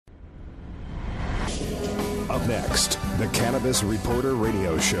Up next, the Cannabis Reporter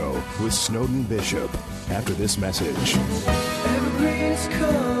radio show with Snowden Bishop. After this message. Evergreen's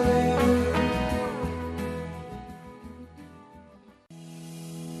calling.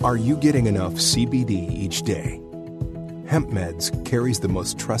 Are you getting enough CBD each day? Hemp Meds carries the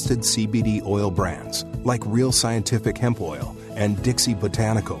most trusted CBD oil brands like Real Scientific Hemp Oil and Dixie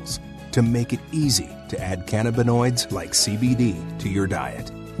Botanicals to make it easy to add cannabinoids like CBD to your diet.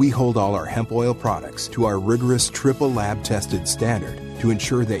 We hold all our hemp oil products to our rigorous triple lab tested standard to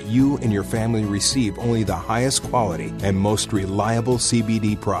ensure that you and your family receive only the highest quality and most reliable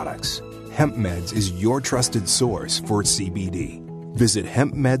CBD products. Hemp Meds is your trusted source for CBD. Visit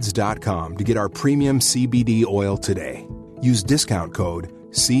hempmeds.com to get our premium CBD oil today. Use discount code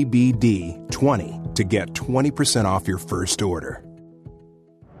CBD20 to get 20% off your first order.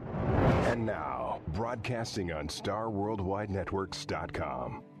 And now, broadcasting on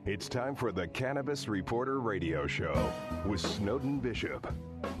StarWorldWideNetworks.com. It's time for the Cannabis Reporter radio show with Snowden Bishop.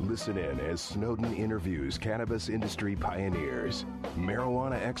 Listen in as Snowden interviews cannabis industry pioneers,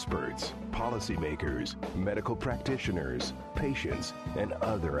 marijuana experts, policymakers, medical practitioners, patients, and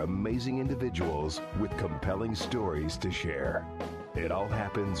other amazing individuals with compelling stories to share. It all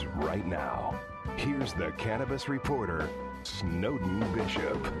happens right now. Here's the Cannabis Reporter, Snowden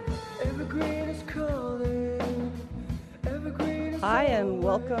Bishop. Evergreen is calling. Hi, and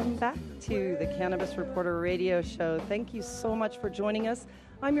welcome back to the Cannabis Reporter radio show. Thank you so much for joining us.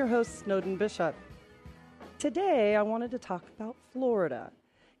 I'm your host, Snowden Bishop. Today, I wanted to talk about Florida.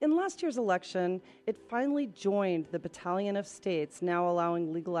 In last year's election, it finally joined the battalion of states now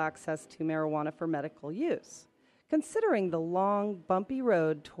allowing legal access to marijuana for medical use. Considering the long, bumpy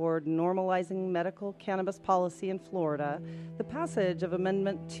road toward normalizing medical cannabis policy in Florida, the passage of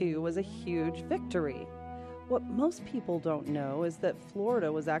Amendment 2 was a huge victory. What most people don't know is that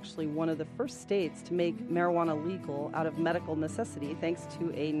Florida was actually one of the first states to make marijuana legal out of medical necessity thanks to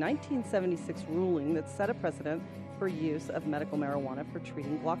a 1976 ruling that set a precedent for use of medical marijuana for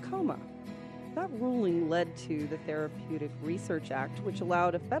treating glaucoma. That ruling led to the Therapeutic Research Act, which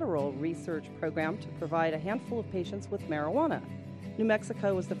allowed a federal research program to provide a handful of patients with marijuana. New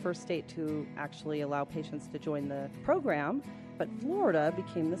Mexico was the first state to actually allow patients to join the program, but Florida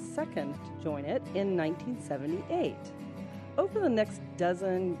became the second to join it in 1978. Over the next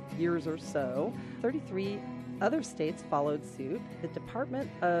dozen years or so, 33 other states followed suit. The Department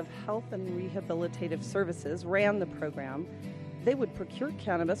of Health and Rehabilitative Services ran the program. They would procure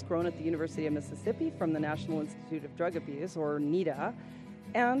cannabis grown at the University of Mississippi from the National Institute of Drug Abuse, or NIDA,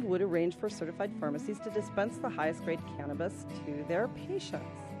 and would arrange for certified pharmacies to dispense the highest grade cannabis to their patients.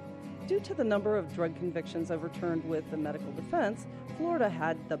 Due to the number of drug convictions overturned with the medical defense, Florida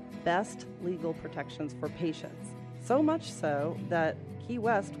had the best legal protections for patients. So much so that Key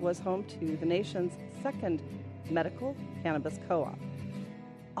West was home to the nation's second medical cannabis co-op.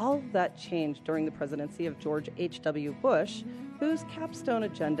 All of that changed during the presidency of George H.W. Bush, whose capstone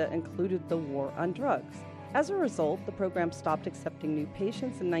agenda included the war on drugs. As a result, the program stopped accepting new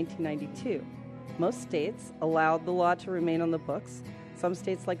patients in 1992. Most states allowed the law to remain on the books. Some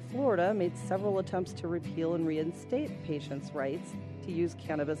states like Florida made several attempts to repeal and reinstate patients' rights to use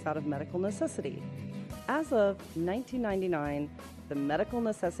cannabis out of medical necessity. As of 1999, the medical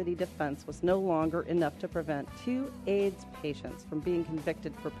necessity defense was no longer enough to prevent 2 AIDS patients from being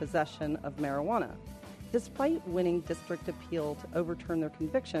convicted for possession of marijuana. Despite winning district appeal to overturn their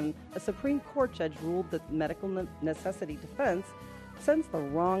conviction, a Supreme Court judge ruled that medical necessity defense sends the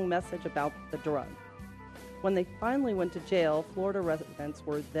wrong message about the drug. When they finally went to jail, Florida residents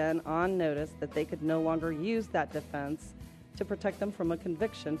were then on notice that they could no longer use that defense to protect them from a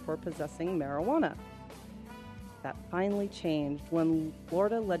conviction for possessing marijuana. That finally changed when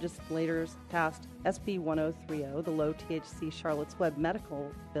Florida legislators passed SB 1030, the low THC Charlotte's Web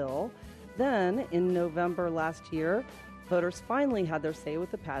medical bill. Then, in November last year, voters finally had their say with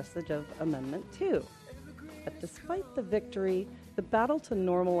the passage of Amendment 2. But despite the victory, the battle to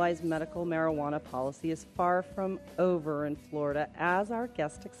normalize medical marijuana policy is far from over in Florida, as our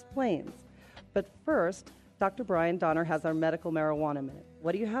guest explains. But first, Dr. Brian Donner has our Medical Marijuana Minute.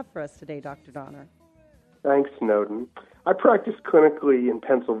 What do you have for us today, Dr. Donner? Thanks, Snowden. I practice clinically in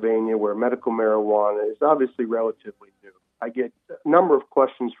Pennsylvania, where medical marijuana is obviously relatively new. I get a number of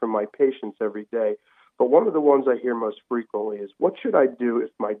questions from my patients every day, but one of the ones I hear most frequently is, what should I do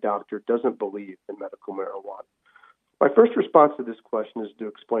if my doctor doesn't believe in medical marijuana? My first response to this question is to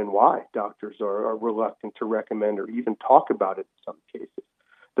explain why doctors are reluctant to recommend or even talk about it in some cases.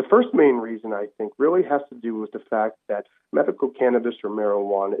 The first main reason, I think, really has to do with the fact that medical cannabis or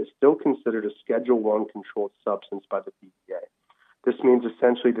marijuana is still considered a Schedule I controlled substance by the DEA. This means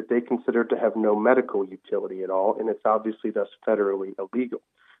essentially that they consider it to have no medical utility at all, and it's obviously thus federally illegal.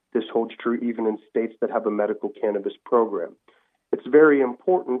 This holds true even in states that have a medical cannabis program. It's very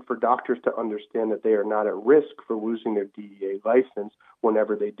important for doctors to understand that they are not at risk for losing their DEA license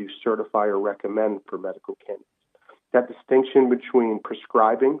whenever they do certify or recommend for medical cannabis. That distinction between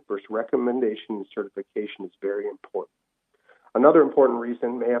prescribing versus recommendation and certification is very important. Another important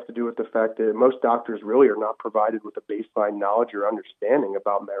reason may have to do with the fact that most doctors really are not provided with a baseline knowledge or understanding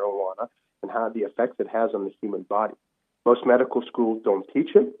about marijuana and how the effects it has on the human body. Most medical schools don't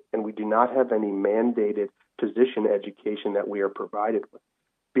teach it, and we do not have any mandated physician education that we are provided with.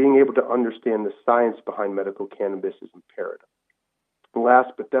 Being able to understand the science behind medical cannabis is imperative. And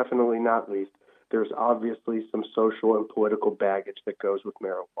last but definitely not least, there's obviously some social and political baggage that goes with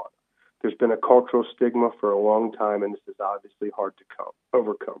marijuana. There's been a cultural stigma for a long time, and this is obviously hard to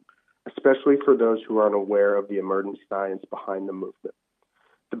overcome, especially for those who aren't aware of the emergent science behind the movement.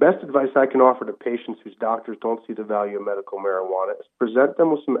 The best advice I can offer to patients whose doctors don't see the value of medical marijuana is present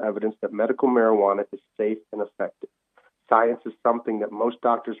them with some evidence that medical marijuana is safe and effective. Science is something that most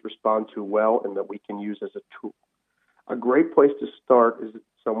doctors respond to well and that we can use as a tool. A great place to start is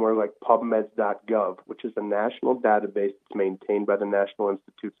somewhere like PubMeds.gov, which is a national database that's maintained by the National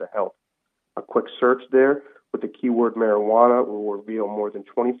Institutes of Health. A quick search there with the keyword marijuana will reveal more than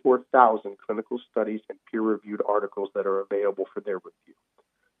 24,000 clinical studies and peer-reviewed articles that are available for their review.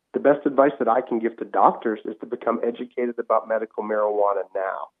 The best advice that I can give to doctors is to become educated about medical marijuana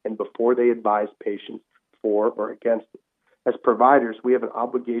now and before they advise patients for or against it. As providers, we have an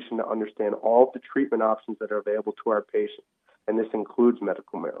obligation to understand all of the treatment options that are available to our patients, and this includes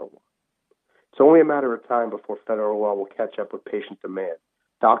medical marijuana. It's only a matter of time before federal law will catch up with patient demand.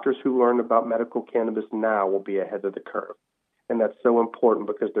 Doctors who learn about medical cannabis now will be ahead of the curve, and that's so important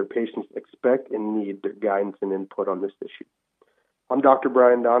because their patients expect and need their guidance and input on this issue. I'm Dr.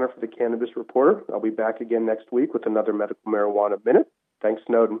 Brian Donner for the Cannabis Reporter. I'll be back again next week with another Medical Marijuana Minute. Thanks,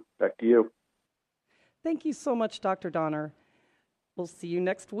 Snowden. Back to you. Thank you so much, Dr. Donner. We'll see you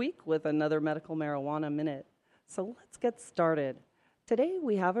next week with another Medical Marijuana Minute. So let's get started. Today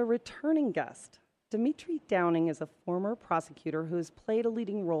we have a returning guest. Demitri Downing is a former prosecutor who has played a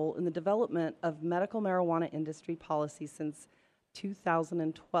leading role in the development of medical marijuana industry policy since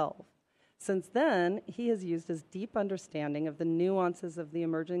 2012. Since then, he has used his deep understanding of the nuances of the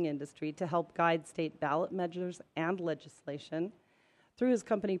emerging industry to help guide state ballot measures and legislation. Through his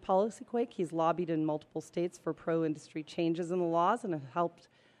company PolicyQuake, he's lobbied in multiple states for pro-industry changes in the laws and has helped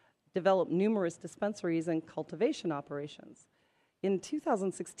develop numerous dispensaries and cultivation operations. In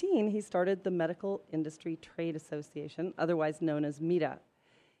 2016, he started the Medical Industry Trade Association, otherwise known as MEDA.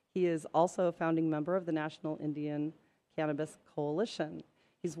 He is also a founding member of the National Indian Cannabis Coalition.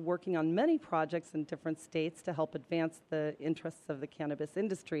 He's working on many projects in different states to help advance the interests of the cannabis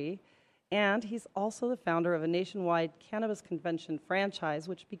industry. And he's also the founder of a nationwide cannabis convention franchise,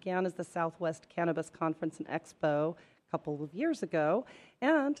 which began as the Southwest Cannabis Conference and Expo a couple of years ago.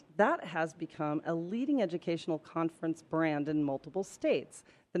 And that has become a leading educational conference brand in multiple states.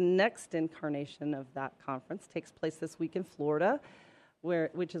 The next incarnation of that conference takes place this week in Florida,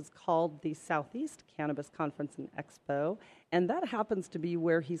 which is called the Southeast Cannabis Conference and Expo, and that happens to be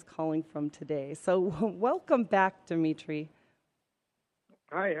where he's calling from today. So welcome back, Demitri.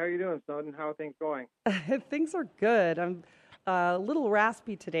 Hi, how are you doing, Snowden? How are things going? Things are good. I'm a little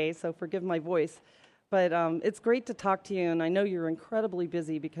raspy today, so forgive my voice. But it's great to talk to you, and I know you're incredibly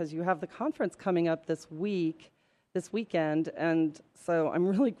busy because you have the conference coming up this weekend, and so I'm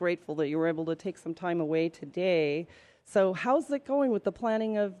really grateful that you were able to take some time away today. So how's it going with the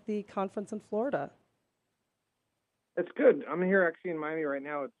planning of the conference in Florida? It's good. I'm here actually in Miami right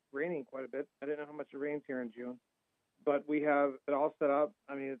now. It's raining quite a bit. I didn't know how much it rains here in June, but we have it all set up.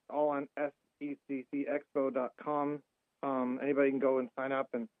 I mean, it's all on seccexpo.com. Anybody can go and sign up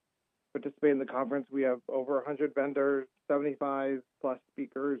and participate in the conference. We have over 100 vendors, 75 plus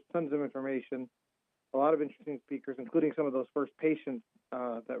speakers, tons of information, a lot of interesting speakers, including some of those first patients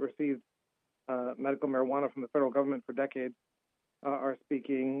that received medical marijuana from the federal government for decades are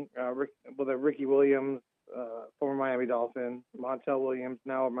speaking. Ricky Williams, former Miami Dolphin, Montel Williams,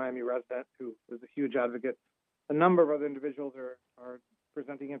 now a Miami resident, who is a huge advocate. A number of other individuals are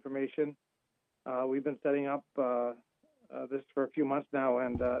presenting information. We've been setting up this for a few months now,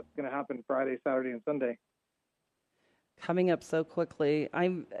 and it's going to happen Friday, Saturday, and Sunday. Coming up so quickly.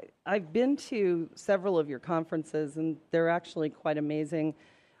 I've been to several of your conferences, and they're actually quite amazing.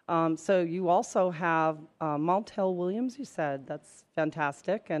 So you also have Montel Williams, you said. That's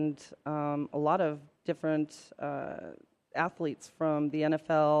fantastic, and a lot of different athletes from the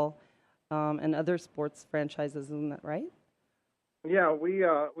NFL and other sports franchises, isn't that right? Yeah, we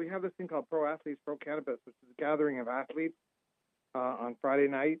have this thing called Pro Athletes Pro Cannabis, which is a gathering of athletes on Friday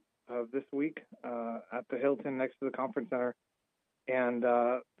night of this week at the Hilton next to the conference center, and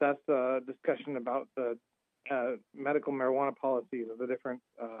that's a discussion about the medical marijuana policies of the different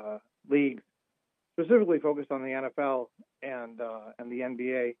leagues, specifically focused on the NFL and the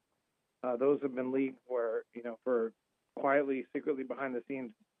NBA. Those have been leagues where, for quietly, secretly behind the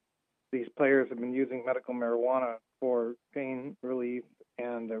scenes, these players have been using medical marijuana for pain relief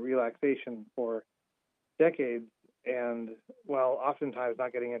and relaxation for decades, and, well, oftentimes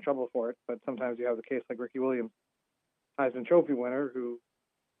not getting in trouble for it, but sometimes you have the case like Ricky Williams, Heisman Trophy winner, who,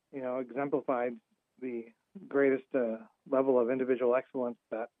 exemplified the greatest level of individual excellence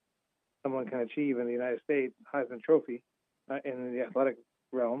that someone can achieve in the United States, Heisman Trophy, in the athletic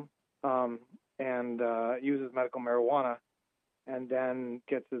realm, and uses medical marijuana, and then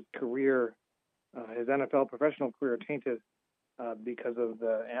gets his career, his NFL professional career, tainted because of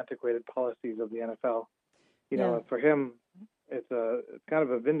the antiquated policies of the NFL. For him, it's kind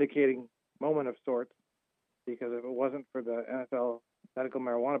of a vindicating moment of sorts, because if it wasn't for the NFL medical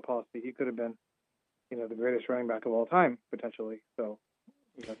marijuana policy, he could have been, the greatest running back of all time, potentially. So,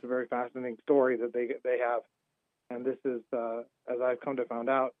 it's a very fascinating story that they have. And this is, as I've come to find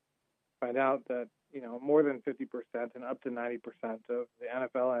out that, more than 50% and up to 90% of the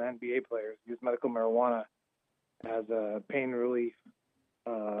NFL and NBA players use medical marijuana as a pain relief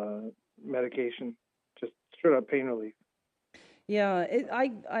medication, just straight up pain relief. Yeah,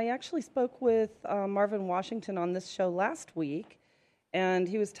 I actually spoke with Marvin Washington on this show last week, and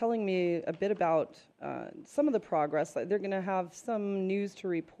he was telling me a bit about some of the progress. They're going to have some news to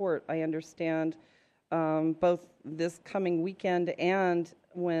report, I understand, both this coming weekend and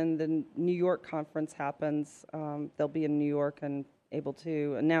when the New York conference happens. They'll be in New York and able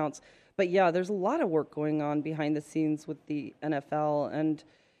to announce. But yeah, there's a lot of work going on behind the scenes with the NFL, and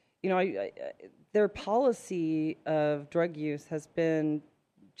their policy of drug use has been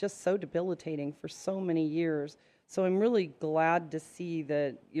just so debilitating for so many years. So I'm really glad to see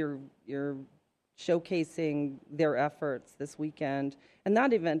that you're showcasing their efforts this weekend. And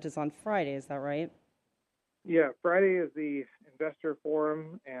that event is on Friday, is that right? Yeah, Friday is the investor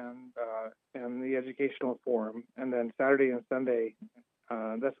forum and the educational forum, and then Saturday and Sunday,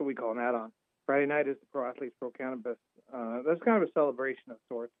 that's what we call an add-on. Friday night is the Pro Athletes Pro Cannabis. That's kind of a celebration of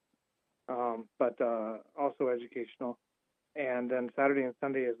sorts, but also educational. And then Saturday and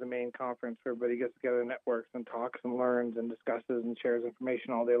Sunday is the main conference where everybody gets together, networks, and talks and learns and discusses and shares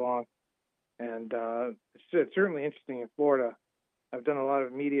information all day long. And it's certainly interesting in Florida. I've done a lot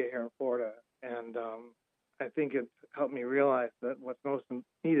of media here in Florida, and I think it's helped me realize that what's most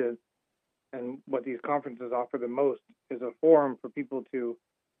needed and what these conferences offer the most is a forum for people to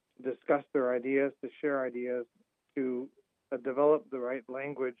discuss their ideas, to share ideas, to develop the right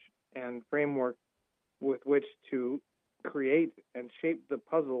language and framework with which to create and shape the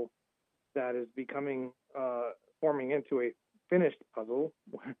puzzle that is becoming, forming into a finished puzzle,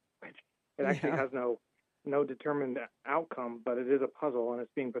 which it actually has no determined outcome, but it is a puzzle and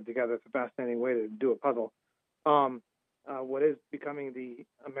it's being put together. It's a fascinating way to do a puzzle. What is becoming the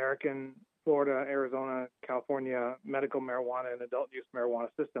American, Florida, Arizona, California medical marijuana and adult use marijuana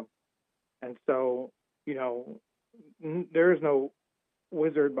system. And so, there is no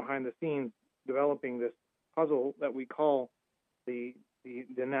wizard behind the scenes developing this puzzle that we call the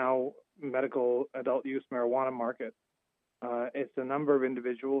now medical adult use marijuana market. It's a number of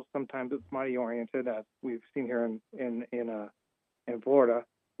individuals. Sometimes it's money oriented, as we've seen here in Florida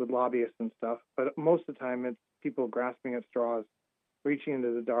with lobbyists and stuff. But most of the time, it's people grasping at straws, reaching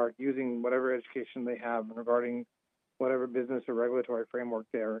into the dark, using whatever education they have regarding whatever business or regulatory framework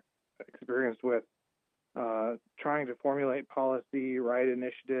they're experienced with, trying to formulate policy, write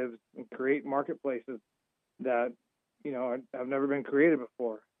initiatives, and create marketplaces that have never been created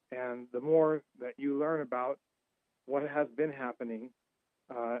before. And the more that you learn about what has been happening,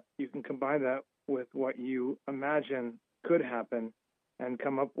 you can combine that with what you imagine could happen and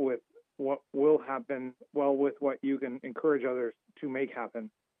come up with what will happen, well, with what you can encourage others to make happen.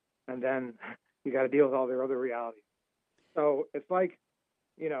 And then you got to deal with all their other realities. So it's like,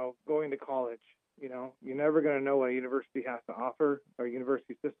 going to college. You're never going to know what a university has to offer, or a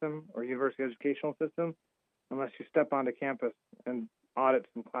university system, or a university educational system, unless you step onto campus and audit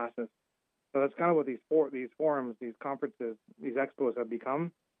some classes. So that's kind of what these forums, these conferences, these expos have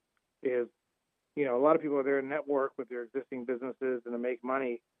become. Is a lot of people are there to network with their existing businesses and to make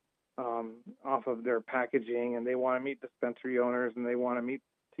money off of their packaging, and they want to meet dispensary owners, and they want to meet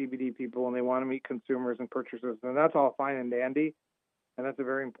CBD people, and they want to meet consumers and purchasers, and that's all fine and dandy, and that's a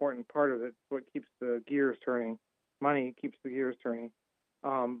very important part of it. It's what keeps the gears turning. money, keeps the gears turning.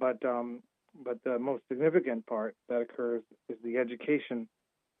 But the most significant part that occurs is the education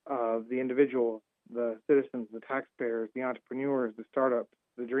of the individuals, the citizens, the taxpayers, the entrepreneurs, the startups,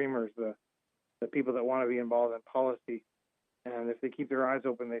 the dreamers, the people that want to be involved in policy. And if they keep their eyes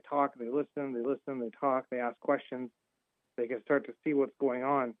open, they talk, they listen, they talk, they ask questions, they can start to see what's going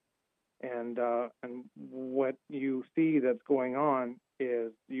on. And what you see that's going on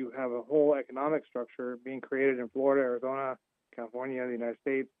is you have a whole economic structure being created in Florida, Arizona, California, the United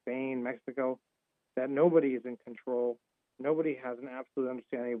States, Spain, Mexico, that nobody is in control. Nobody has an absolute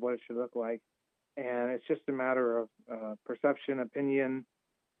understanding of what it should look like. And it's just a matter of perception, opinion,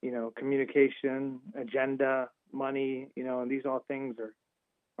 communication, agenda, money, and these all things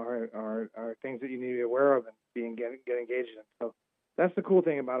are things that you need to be aware of and get engaged in. So that's the cool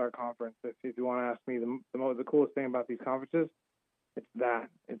thing about our conference. If you want to ask me the coolest thing about these conferences, it's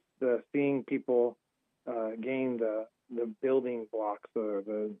the seeing people gain the building blocks of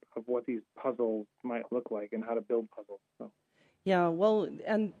what these puzzles might look like and how to build puzzles. So. Yeah, well,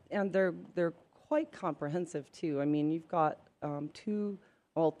 and they're quite comprehensive too. I mean, you've got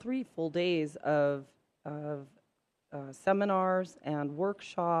 3 full days of seminars and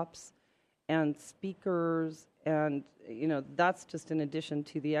workshops and speakers, and that's just in addition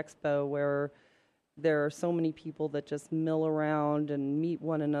to the expo where there are so many people that just mill around and meet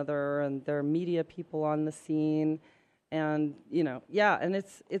one another, and there are media people on the scene, and and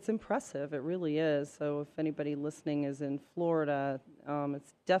it's impressive. It really is. So if anybody listening is in Florida,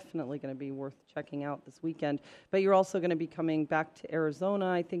 it's definitely going to be worth checking out this weekend. But you're also going to be coming back to Arizona,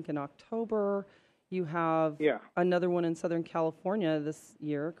 I think, in October. You have another one in Southern California this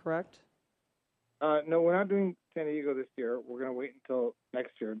year, correct? No, we're not doing San Diego this year. We're going to wait until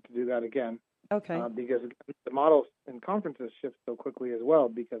next year to do that again. Okay. Because the models and conferences shift so quickly as well,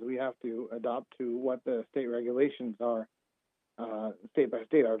 because we have to adopt to what the state regulations are, state by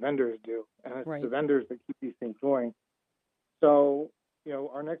state. Our vendors do, and it's the vendors that keep these things going. So,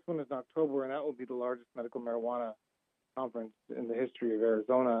 our next one is in October, and that will be the largest medical marijuana conference in the history of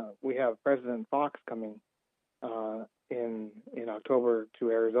Arizona. We have President Fox coming in October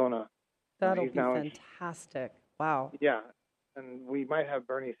to Arizona. That'll be fantastic. Wow. Yeah, and we might have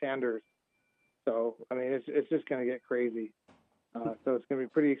Bernie Sanders. So, I mean, it's just going to get crazy. So it's going to be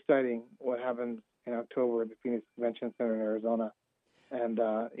pretty exciting what happens in October at the Phoenix Convention Center in Arizona. And,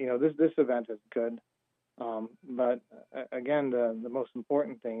 this event is good. But, again, the most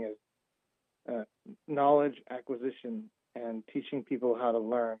important thing is knowledge acquisition and teaching people how to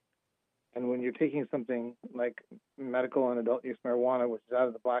learn. And when you're taking something like medical and adult use marijuana, which is out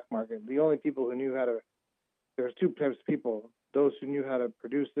of the black market, the only people who knew how to – there's 2 types of people. Those who knew how to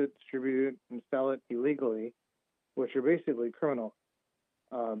produce it, distribute it, and sell it illegally, which are basically criminals.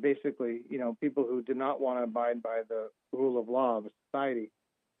 People who did not want to abide by the rule of law of a society.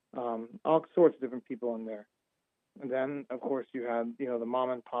 All sorts of different people in there. And then, of course, you had, the mom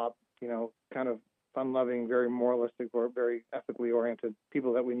and pop, kind of fun-loving, very moralistic or very ethically oriented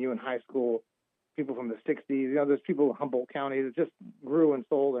people that we knew in high school, people from the 60s. There's people in Humboldt County that just grew and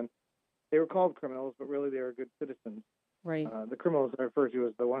sold, and they were called criminals, but really they were good citizens. Right. The criminals I refer to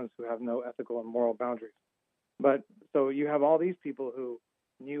as the ones who have no ethical and moral boundaries. But so you have all these people who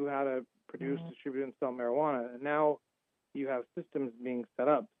knew how to produce, distribute, and sell marijuana, and now you have systems being set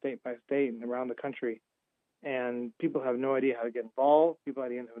up state by state and around the country, and people have no idea how to get involved. People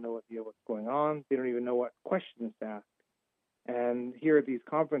don't even know what's going on. They don't even know what questions to ask. And here at these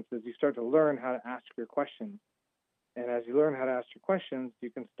conferences, you start to learn how to ask your questions. And as you learn how to ask your questions, you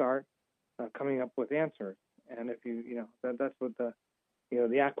can start coming up with answers. And if that's what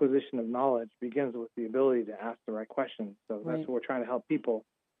the acquisition of knowledge begins with, the ability to ask the right questions. So that's what we're trying to help people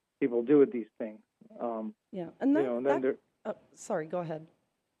do with these things. Sorry, go ahead.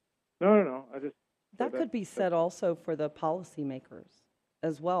 No. That could be said also for the policymakers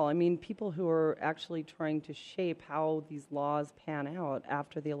as well. I mean, people who are actually trying to shape how these laws pan out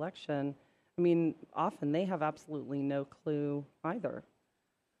after the election. I mean, often they have absolutely no clue either.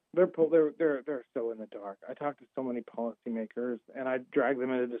 They're so in the dark. I talk to so many policymakers, and I drag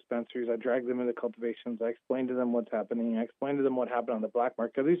them into dispensaries. I drag them into cultivations. I explain to them what's happening. I explain to them what happened on the black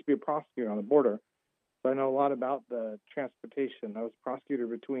market. I used to be a prosecutor on the border, so I know a lot about the transportation. I was a prosecutor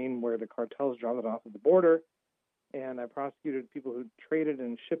between where the cartels dropped it off at the border, and I prosecuted people who traded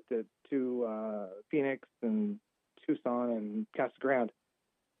and shipped it to Phoenix and Tucson and Casa Grande.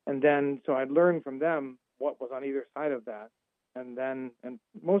 And then, so I'd learn from them what was on either side of that. And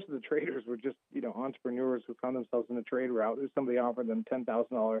most of the traders were just, entrepreneurs who found themselves in a trade route. Somebody offered them $10,000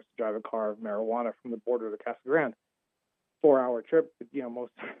 to drive a car of marijuana from the border to Casa Grande. 4-hour trip,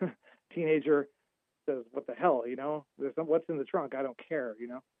 most teenager, says, "What the hell?" What's in the trunk? I don't care.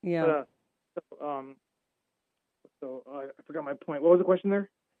 Yeah. But, I forgot my point. What was the question there?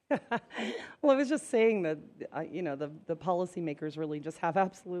 Well, I was just saying that, the policymakers really just have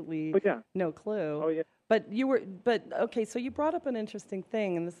absolutely no clue. Oh, yeah. But okay, so you brought up an interesting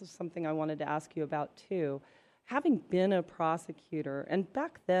thing, and this is something I wanted to ask you about too. Having been a prosecutor, and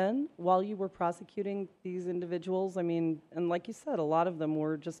back then, while you were prosecuting these individuals, I mean, and like you said, a lot of them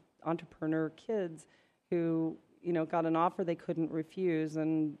were just entrepreneur kids who, got an offer they couldn't refuse,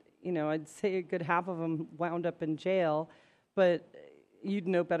 and, I'd say a good half of them wound up in jail, but you'd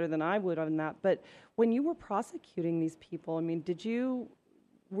know better than I would on that. But when you were prosecuting these people, I mean,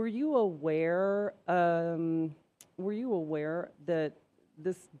 were you aware that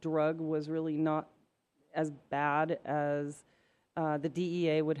this drug was really not as bad as the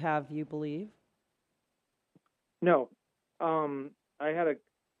DEA would have you believe? No. I had as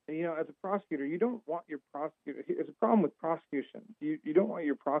a prosecutor, you don't want your prosecutor. It's a problem with prosecution. You don't want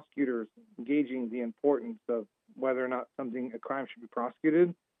your prosecutors gauging the importance of whether or not a crime should be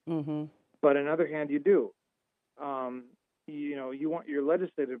prosecuted. Mm-hmm. But on the other hand, you do. You want your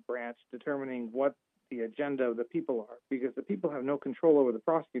legislative branch determining what the agenda of the people are, because the people have no control over the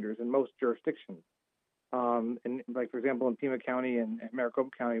prosecutors in most jurisdictions. And like, for example, in Pima County and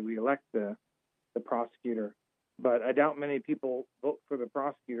Maricopa County, we elect the prosecutor. But I doubt many people vote for the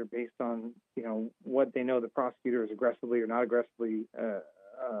prosecutor based on, what they know the prosecutor is aggressively or not aggressively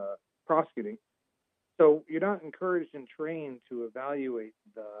prosecuting. So you're not encouraged and trained to evaluate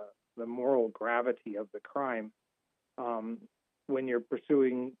the moral gravity of the crime when you're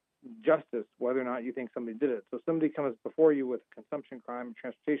pursuing justice, whether or not you think somebody did it. So somebody comes before you with a consumption crime, a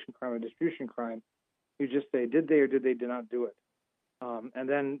transportation crime, a distribution crime, you just say, did they or did they not do it? And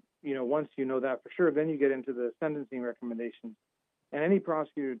then, once you know that for sure, then you get into the sentencing recommendations. And any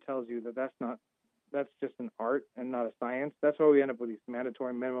prosecutor tells you that's just an art and not a science. That's why we end up with these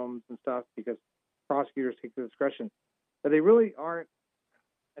mandatory minimums and stuff, because prosecutors take the discretion. But they really aren't.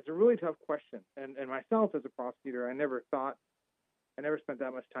 It's a really tough question. And myself as a prosecutor, I never spent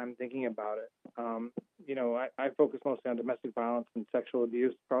that much time thinking about it. I focus mostly on domestic violence and sexual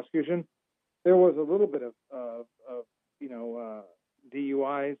abuse prosecution. There was a little bit of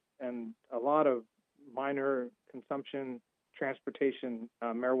DUIs and a lot of minor consumption, transportation,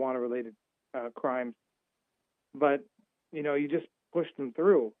 marijuana-related crimes. But, you just pushed them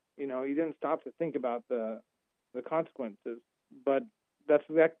through. You didn't stop to think about the consequences. But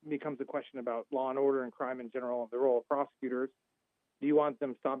that becomes a question about law and order and crime in general and the role of prosecutors. Do you want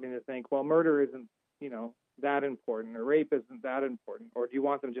them stopping to think, well, murder isn't, that important, or rape isn't that important? Or do you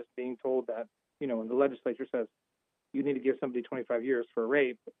want them just being told that, when the legislature says you need to give somebody 25 years for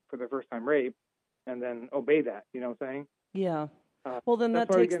their first time rape, and then obey that, you know what I'm saying? Yeah. Well, then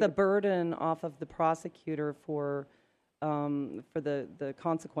that takes the burden off of the prosecutor for the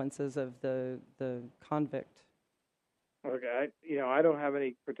consequences of the convict. Okay, I don't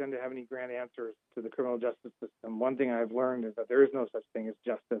pretend to have any grand answers to the criminal justice system. One thing I've learned is that there is no such thing as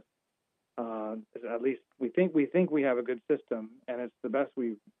justice. At least we think we have a good system, and it's the best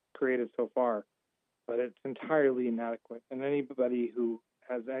we've created so far, but it's entirely inadequate. And anybody who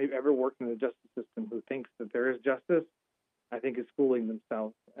has ever worked in the justice system who thinks that there is justice, I think is fooling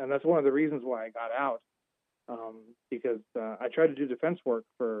themselves. And that's one of the reasons why I got out, because I tried to do defense work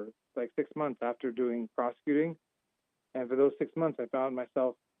for like 6 months after doing prosecuting. And for those 6 months, I found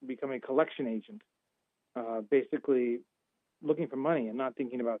myself becoming a collection agent, basically looking for money and not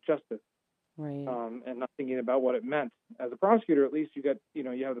thinking about justice, right? And not thinking about what it meant. As a prosecutor, at least you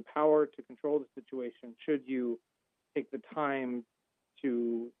have the power to control the situation. Should you take the time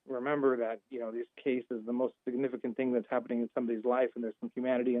to remember that this case is the most significant thing that's happening in somebody's life, and there's some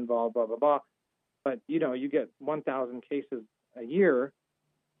humanity involved, blah blah blah. But you get 1,000 cases a year.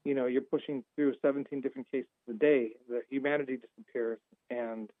 You're pushing through 17 different cases a day. The humanity disappears,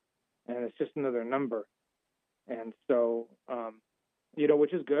 and it's just another number. And so,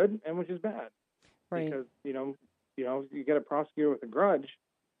 which is good and which is bad, right? Because you get a prosecutor with a grudge,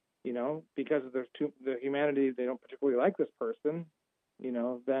 because of the humanity, they don't particularly like this person.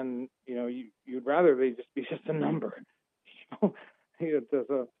 Then you'd rather they just be just a number. But it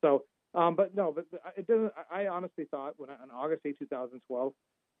doesn't. I honestly thought on August 8, 2012.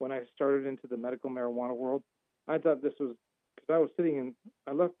 When I started into the medical marijuana world, I thought this was because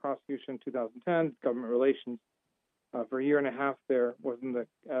I left prosecution in 2010, government relations, for a year and a half there, was in the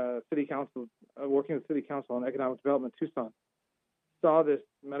city council, working with city council on economic development in Tucson. Saw this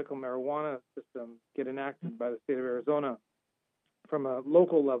medical marijuana system get enacted by the state of Arizona. From a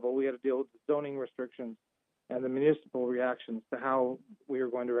local level, we had to deal with the zoning restrictions and the municipal reactions to how we were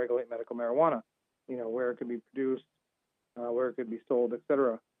going to regulate medical marijuana. where it could be produced, where it could be sold,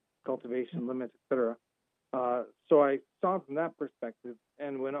 etc., cultivation limits, etc. So I saw it from that perspective.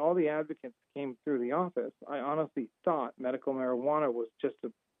 And when all the advocates came through the office, I honestly thought medical marijuana was just a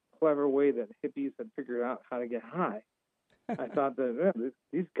clever way that hippies had figured out how to get high. I thought that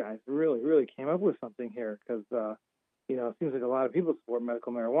these guys really, really came up with something here because, it seems like a lot of people support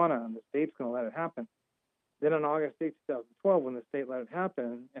medical marijuana and the state's going to let it happen. Then on August 8, 2012, when the state let it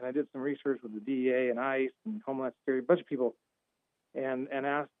happen, and I did some research with the DEA and ICE and Homeland Security, a bunch of people, and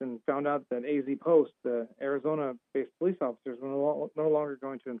asked and found out that AZ Post, the Arizona-based police officers, were no longer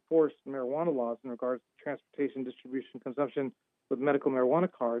going to enforce marijuana laws in regards to transportation, distribution, consumption with medical marijuana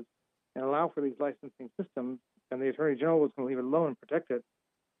cards and allow for these licensing systems, and the Attorney General was going to leave it alone and protect it.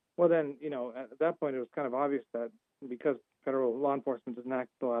 Well, then, at that point, it was kind of obvious that because federal law enforcement doesn't act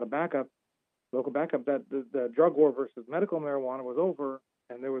a lot of local backup, that the drug war versus medical marijuana was over,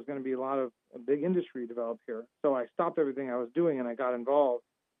 and there was going to be a big industry developed here. So I stopped everything I was doing, and I got involved.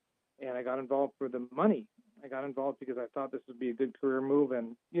 And I got involved for the money. I got involved because I thought this would be a good career move,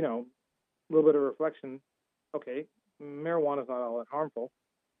 and, a little bit of reflection. Okay, marijuana is not all that harmful.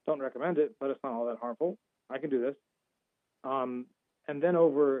 Don't recommend it, but it's not all that harmful. I can do this. And then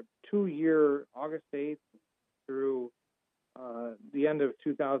over 2-year, August 8th through the end of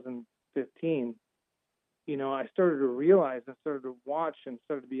 2015, I started to realize and started to watch and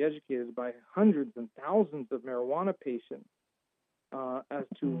started to be educated by hundreds and thousands of marijuana patients as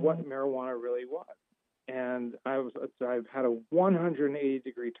to what marijuana really was. And I've had a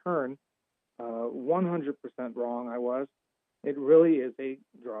 180-degree turn, 100% wrong I was. It really is a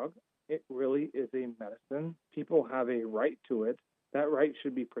drug. It really is a medicine. People have a right to it. That right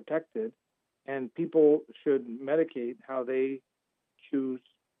should be protected, and people should medicate how they choose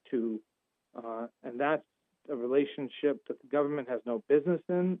to. And that's a relationship that the government has no business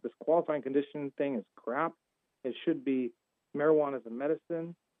in. This qualifying condition thing is crap. It should be marijuana is a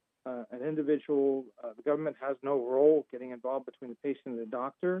medicine. An individual, the government has no role getting involved between the patient and the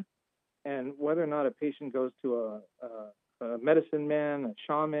doctor. And whether or not a patient goes to a medicine man, a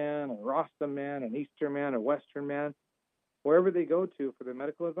shaman, a Rasta man, an Eastern man, a Western man, wherever they go to for their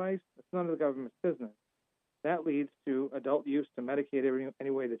medical advice, it's none of the government's business. That leads to adult use to medicate any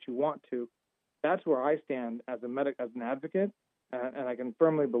way that you want to. That's where I stand as an advocate, and I can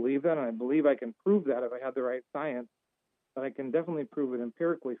firmly believe that, and I believe I can prove that if I have the right science. But I can definitely prove it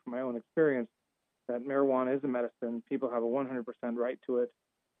empirically from my own experience that marijuana is a medicine. People have a 100% right to it,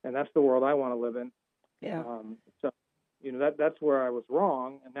 and that's the world I want to live in. Yeah. So, that's where I was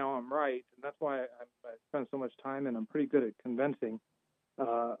wrong, and now I'm right, and that's why I spend so much time, and I'm pretty good at convincing,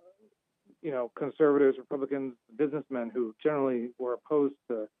 conservatives, Republicans, businessmen who generally were opposed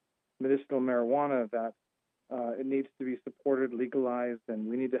to medicinal marijuana that it needs to be supported, legalized, and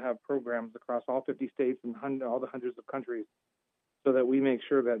we need to have programs across all 50 states and all the hundreds of countries so that we make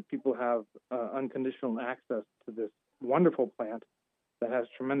sure that people have unconditional access to this wonderful plant that has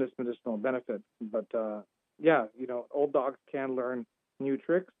tremendous medicinal benefits. But, old dogs can learn new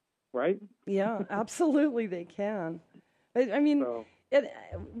tricks, right? Yeah, absolutely they can. I mean,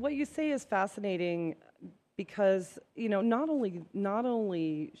 what you say is fascinating because, not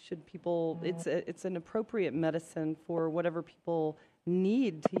only should people, it's an appropriate medicine for whatever people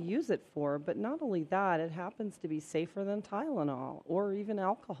need to use it for, but not only that, it happens to be safer than Tylenol or even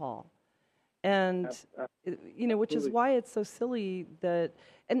alcohol. And, which is why it's so silly that,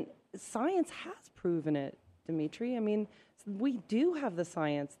 and science has proven it, Demitri. I mean, we do have the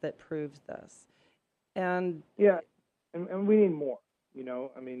science that proves this. And and we need more, we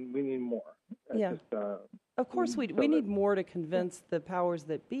need more. Of course we need more to convince the powers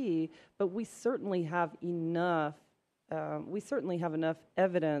that be, but we certainly have enough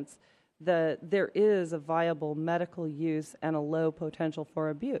evidence that there is a viable medical use and a low potential for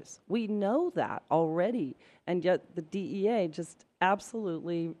abuse. We know that already, and yet the DEA just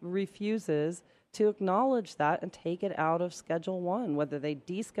absolutely refuses to acknowledge that and take it out of Schedule 1. Whether they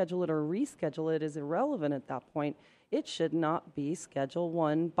deschedule it or reschedule it is irrelevant at that point. It should not be Schedule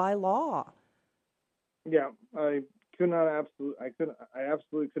 1 by law. Yeah, I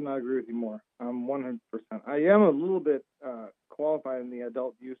absolutely could not agree with you more. 100%. I am a little bit qualified in the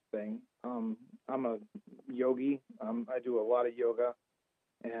adult use thing. I'm a yogi. I do a lot of yoga,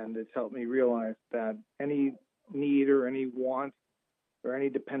 and it's helped me realize that any need or any want or any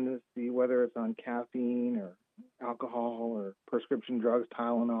dependency, whether it's on caffeine or alcohol or prescription drugs,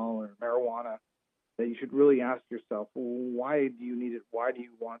 Tylenol or marijuana, that you should really ask yourself, why do you need it? Why do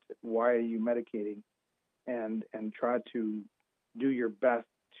you want it? Why are you medicating? And try to do your best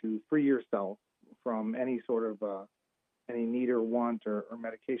to free yourself from any sort of any need or want or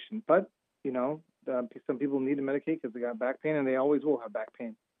medication. But, some people need to medicate because they got back pain, and they always will have back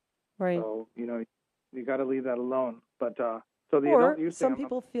pain. Right. So, you got to leave that alone. But so the or adult use some thing,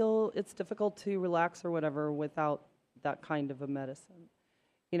 people feel it's difficult to relax or whatever without that kind of a medicine.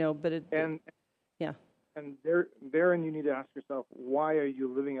 But yeah. And therein you need to ask yourself, why are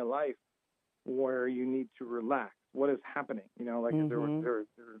you living a life where you need to relax? What is happening? Like if there are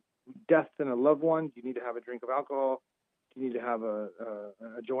deaths in a loved one, do you need to have a drink of alcohol? Do you need to have a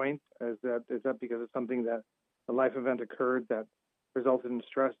joint? Is that because of something that a life event occurred that resulted in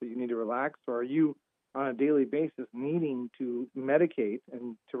stress that you need to relax? Or are you on a daily basis needing to medicate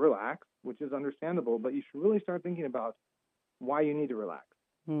and to relax, which is understandable, but you should really start thinking about why you need to relax.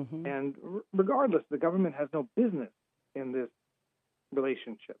 Mm-hmm. And regardless, the government has no business in this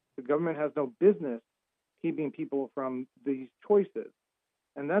relationship. The government has no business keeping people from these choices.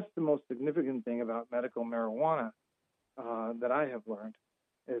 And that's the most significant thing about medical marijuana that I have learned,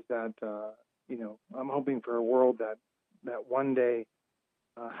 is that, I'm hoping for a world that one day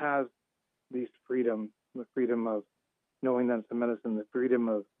has these the freedom of knowing that it's a medicine, the freedom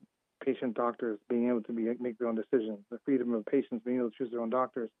of patient doctors being able to make their own decisions, the freedom of patients being able to choose their own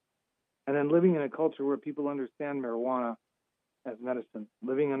doctors, and then living in a culture where people understand marijuana as medicine,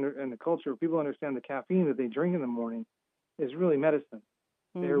 living in a culture where people understand the caffeine that they drink in the morning is really medicine.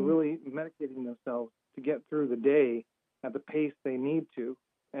 Mm-hmm. They're really medicating themselves to get through the day at the pace they need to,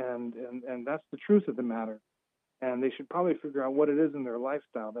 and that's the truth of the matter. And they should probably figure out what it is in their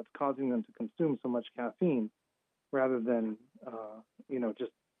lifestyle that's causing them to consume so much caffeine, rather than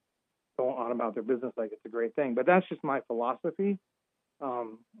just go on about their business like it's a great thing. But that's just my philosophy.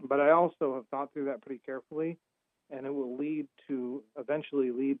 But I also have thought through that pretty carefully, and it will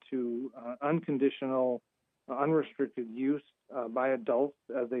eventually lead to unconditional, unrestricted use by adults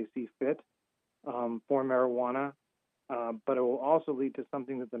as they see fit for marijuana. But it will also lead to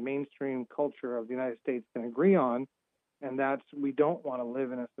something that the mainstream culture of the United States can agree on, and that's we don't want to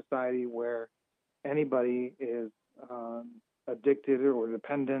live in a society where anybody is addicted or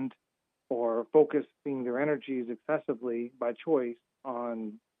dependent or focusing their energies excessively by choice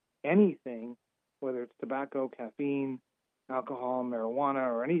on anything, whether it's tobacco, caffeine, alcohol, marijuana,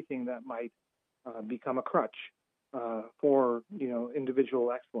 or anything that might become a crutch for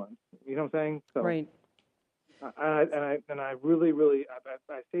individual excellence. You know what I'm saying? So, right. I really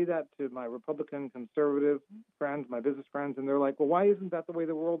I say that to my Republican conservative friends, my business friends, and they're like, well, why isn't that the way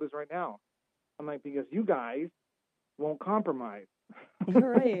the world is right now? I'm like, because you guys won't compromise.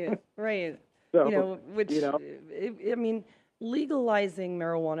 Right. So, I mean, legalizing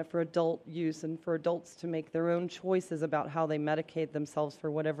marijuana for adult use and for adults to make their own choices about how they medicate themselves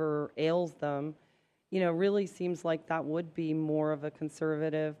for whatever ails them, really seems like that would be more of a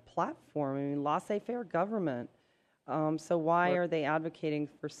conservative platform. I mean, laissez-faire government. So why are they advocating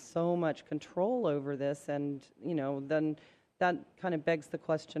for so much control over this? And, then that kind of begs the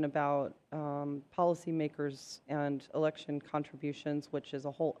question about policymakers and election contributions, which is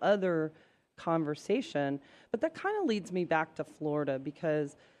a whole other conversation. But that kind of leads me back to Florida,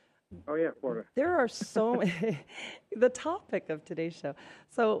 because Florida. there are so the topic of today's show.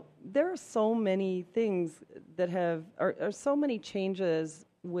 So there are so many things that are so many changes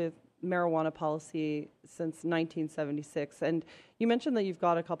with marijuana policy since 1976. And you mentioned that you've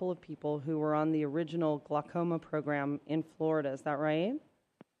got a couple of people who were on the original glaucoma program in Florida. Is that right?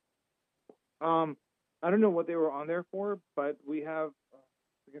 I don't know what they were on there for, but we have, I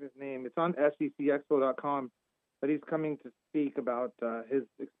forget his name. It's on secexpo.com, but he's coming to speak about his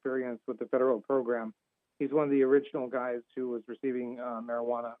experience with the federal program. He's one of the original guys who was receiving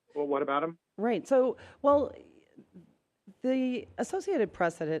marijuana. Well, what about him? Right. So, the Associated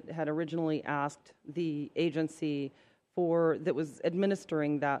Press had originally asked the agency that was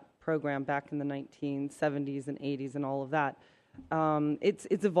administering that program back in the 1970s and 80s and all of that. It's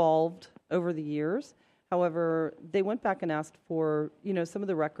evolved over the years. However, they went back and asked for some of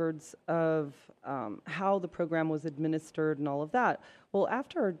the records of how the program was administered and all of that. Well,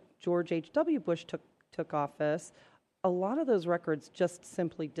 after George H.W. Bush took office, a lot of those records just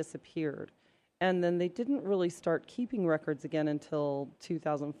simply disappeared. And then they didn't really start keeping records again until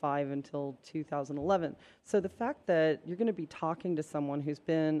 2005, until 2011. So the fact that you're going to be talking to someone who's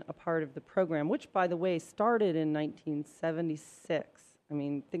been a part of the program, which, by the way, started in 1976. I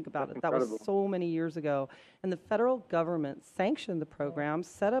mean, think about it. That was so many years ago. And the federal government sanctioned the program,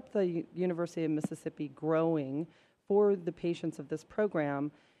 set up the University of Mississippi Growing for the patients of this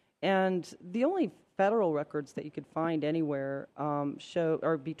program. And the only federal records that you could find anywhere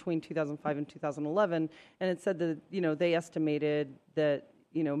are between 2005 and 2011, and it said that they estimated that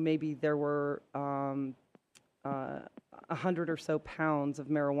maybe there were 100 or so pounds of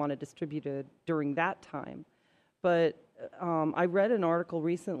marijuana distributed during that time. But I read an article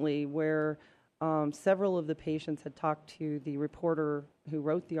recently where several of the patients had talked to the reporter who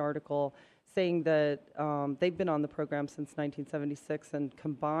wrote the article, saying that they've been on the program since 1976, and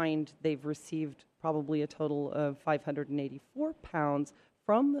combined they've received probably a total of 584 pounds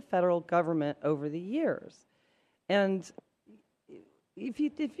from the federal government over the years. And if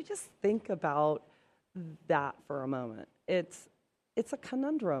you just think about that for a moment, it's a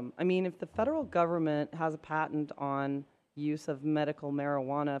conundrum. I mean, if the federal government has a patent on use of medical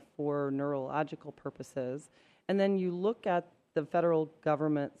marijuana for neurological purposes, and then you look at the federal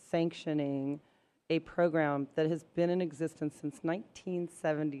government sanctioning a program that has been in existence since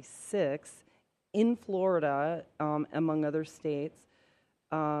 1976 in Florida, among other states,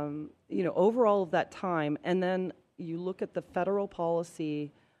 over all of that time, and then you look at the federal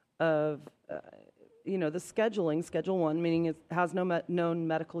policy of, the scheduling, Schedule 1, meaning it has no known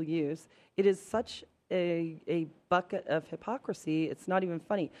medical use. It is such a bucket of hypocrisy, it's not even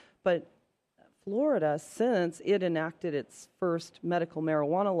funny. But Florida, since it enacted its first medical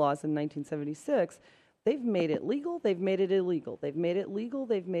marijuana laws in 1976, they've made it legal, they've made it illegal, they've made it legal,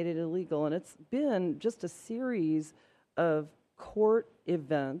 they've made it illegal. And it's been just a series of court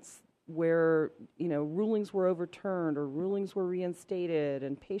events where, rulings were overturned or rulings were reinstated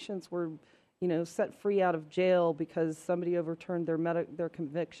and patients were, set free out of jail because somebody overturned their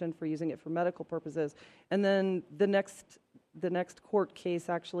conviction for using it for medical purposes. And then the next court case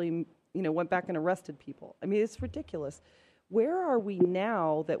actually, went back and arrested people. I mean, it's ridiculous. Where are we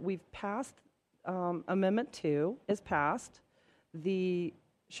now that we've passed, Amendment 2 is passed, the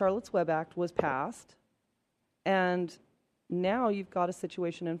Charlotte's Web Act was passed, and now you've got a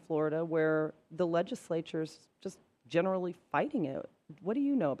situation in Florida where the legislature's just generally fighting it. What do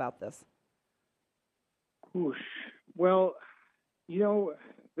you know about this? Whoosh. Well,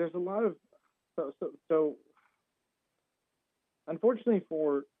 there's a lot of so unfortunately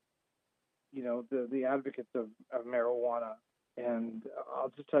for the advocates of marijuana, and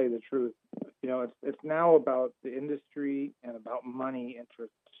I'll just tell you the truth. It's now about the industry and about money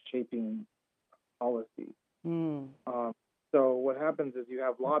interests shaping policy. So what happens is you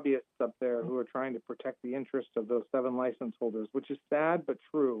have lobbyists up there who are trying to protect the interests of those 7 license holders, which is sad but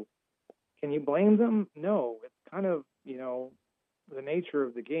true. Can you blame them? No. It's kind of, the nature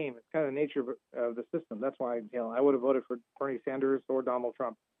of the game. It's kind of the nature of the system. That's why, I would have voted for Bernie Sanders or Donald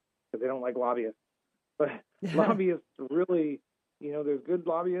Trump, because they don't like lobbyists. But lobbyists really, there's good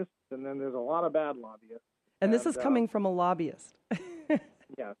lobbyists, and then there's a lot of bad lobbyists. And this is coming from a lobbyist.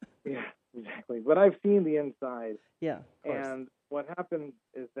 Yeah, exactly. But I've seen the inside. Yeah, of course. And what happens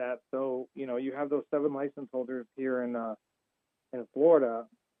is that, you have those 7 license holders here in Florida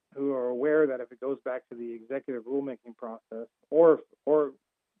who are aware that if it goes back to the executive rulemaking process, or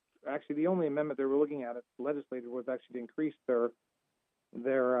actually the only amendment they were looking at the legislature was actually to increase their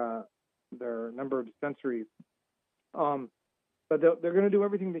number of dispensaries. But they're going to do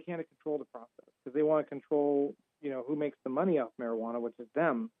everything they can to control the process, because they want to control, who makes the money off marijuana, which is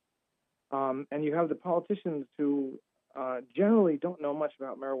them. And you have the politicians who generally don't know much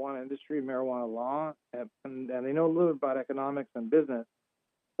about marijuana industry and marijuana law, and they know a little bit about economics and business,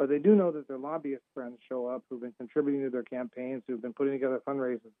 but they do know that their lobbyist friends show up who've been contributing to their campaigns, who've been putting together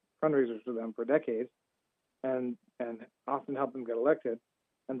fundraisers for them for decades, and often help them get elected.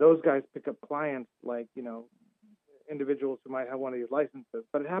 And those guys pick up clients like, individuals who might have one of these licenses,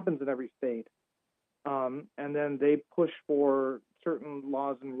 but it happens in every state. And then they push for certain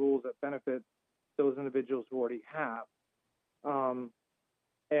laws and rules that benefit those individuals who already have.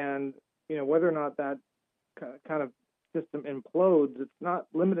 And, whether or not that kind of system implodes, it's not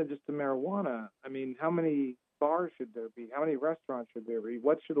limited just to marijuana. I mean, how many bars should there be? How many restaurants should there be?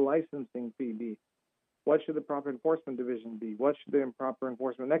 What should the licensing fee be? What should the proper enforcement division be? What should the improper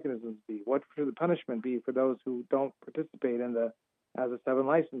enforcement mechanisms be? What should the punishment be for those who don't participate as a 7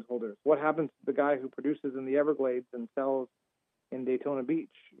 license holders? What happens to the guy who produces in the Everglades and sells in Daytona Beach?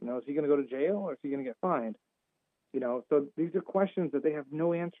 Is he going to go to jail, or is he going to get fined? So these are questions that they have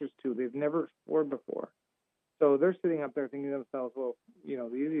no answers to. They've never explored before. So they're sitting up there thinking to themselves, well,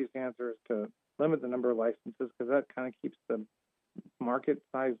 the easiest answer is to limit the number of licenses, because that kind of keeps the market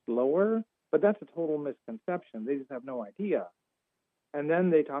size lower. But that's a total misconception. They just have no idea. And then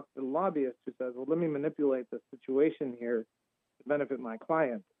they talk to the lobbyist who says, well, let me manipulate the situation here to benefit my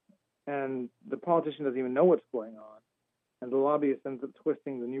client. And the politician doesn't even know what's going on. And the lobbyist ends up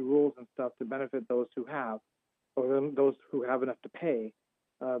twisting the new rules and stuff to benefit those who have, or those who have enough to pay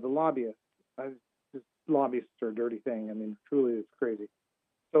the lobbyist. Lobbyists are a dirty thing. I mean, truly, it's crazy.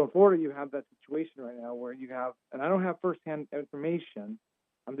 So in Florida, you have that situation right now where you have, and I don't have firsthand information.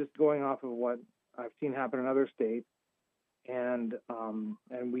 I'm just going off of what I've seen happen in other states, and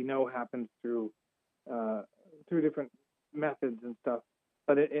we know happens through different methods and stuff.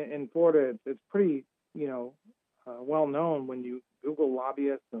 But in Florida, it's pretty, well known. When you Google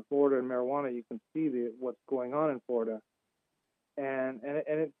lobbyists in Florida and marijuana, you can see what's going on in Florida, and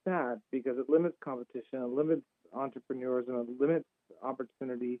it's sad because it limits competition, it limits entrepreneurs, and it limits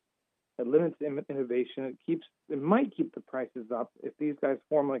opportunity, it limits innovation. It might keep the prices up if these guys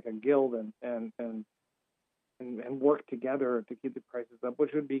form like a guild and work together to keep the prices up,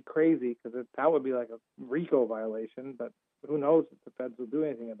 which would be crazy because that would be like a RICO violation. But who knows if the feds will do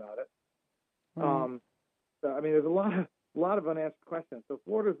anything about it? Mm-hmm. So I mean, there's a lot of unanswered questions. So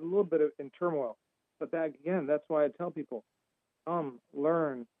Florida's a little bit in turmoil, but that's why I tell people,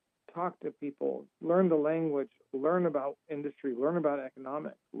 learn, talk to people, learn the language, learn about industry, learn about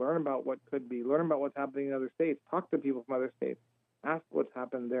economics, learn about what could be, learn about what's happening in other states, talk to people from other states, ask what's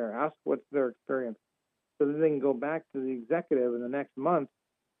happened there, ask what's their experience, so that they can go back to the executive in the next month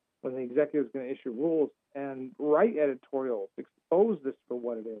when the executive is going to issue rules and write editorials, expose this for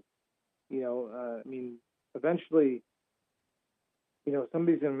what it is. I mean, eventually,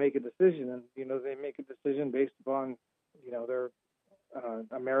 somebody's going to make a decision, and, they make a decision based upon, their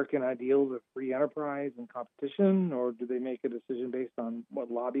American ideals of free enterprise and competition, or do they make a decision based on what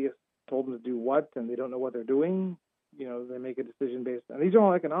lobbyists told them to do what, and they don't know what they're doing? They make a decision based on, these are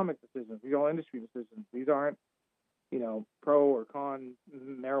all economic decisions. These are all industry decisions. These aren't, pro or con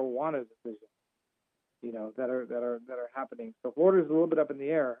marijuana decisions, that are happening. So Florida's a little bit up in the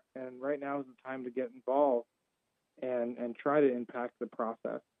air, and right now is the time to get involved and try to impact the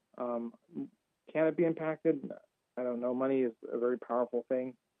process. Can it be impacted? I don't know. Money is a very powerful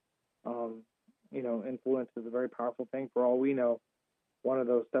thing. Influence is a very powerful thing. For all we know, one of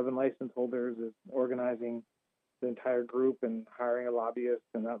those 7 license holders is organizing the entire group and hiring a lobbyist,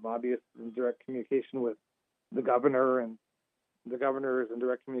 and that lobbyist is in direct communication with the governor, and the governor is in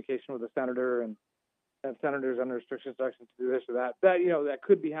direct communication with the senator, and that senator's under restriction section to do this or that. That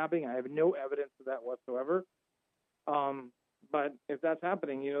could be happening. I have no evidence of that whatsoever. But if that's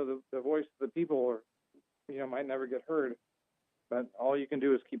happening, the voice of the people might never get heard. But all you can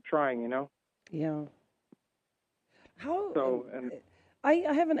do is keep trying, Yeah. How? So, and I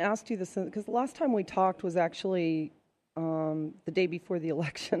haven't asked you this because the last time we talked was actually the day before the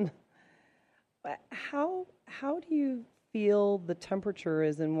election. How do you feel the temperature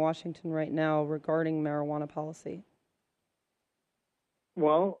is in Washington right now regarding marijuana policy?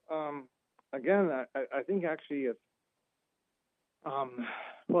 Well, again, I think actually it's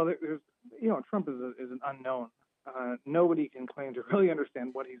there's Trump is an unknown. Nobody can claim to really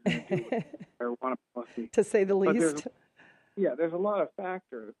understand what he's going to do with marijuana policy, to say the least. There's a lot of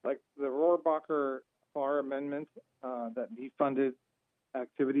factors, like the Rohrabacher-Farr amendment that defunded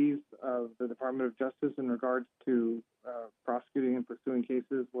activities of the Department of Justice in regards to prosecuting and pursuing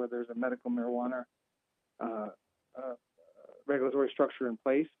cases where there's a medical marijuana regulatory structure in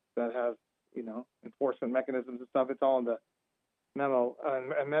place that has, enforcement mechanisms and stuff. It's all in the memo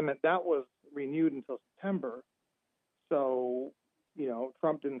amendment that was renewed until September. So,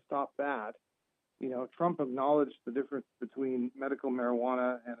 Trump didn't stop that. Trump acknowledged the difference between medical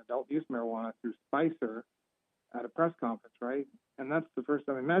marijuana and adult use marijuana through Spicer at a press conference, right? And that's the first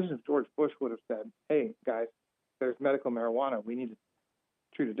time. Imagine if George Bush would have said, "Hey, guys, there's medical marijuana. We need to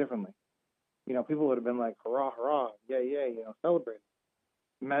treat it differently." People would have been like, "Hurrah, hurrah, yay, celebrate."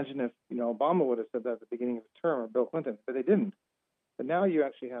 Imagine if, Obama would have said that at the beginning of his term, or Bill Clinton, but they didn't. But now you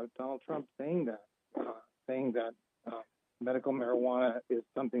actually have Donald Trump saying that medical marijuana is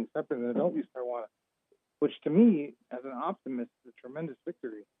something separate than adult use marijuana, which to me, as an optimist, is a tremendous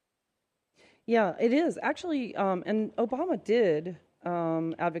victory. Yeah, it is. Actually, and Obama did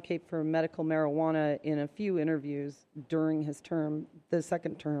advocate for medical marijuana in a few interviews during his term, the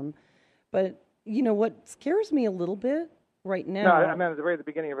second term. But, what scares me a little bit right now... No, I meant at the very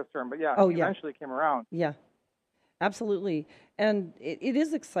beginning of his term, but he eventually came around. Yeah, absolutely. And it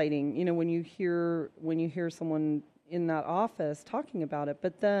is exciting, when you hear someone in that office talking about it.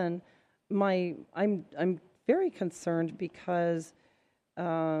 But then I'm very concerned because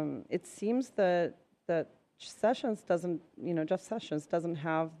it seems that Sessions doesn't, Jeff Sessions doesn't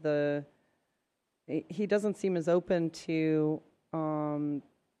have he doesn't seem as open to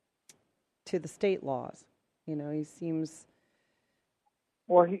the state laws. He seems...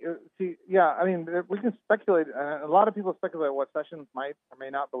 Well, we can speculate. A lot of people speculate what Sessions might or may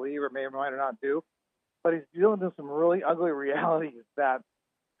not believe or may or might not do, but he's dealing with some really ugly realities that,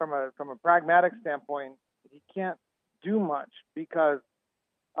 from a pragmatic standpoint, he can't do much because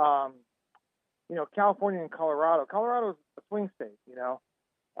California and Colorado. Colorado's a swing state,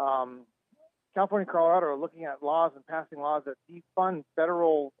 California and Colorado are looking at laws and passing laws that defund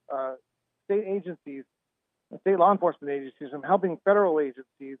federal state agencies, state law enforcement agencies from helping federal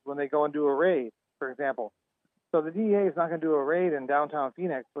agencies when they go and do a raid, for example. So the DEA is not going to do a raid in downtown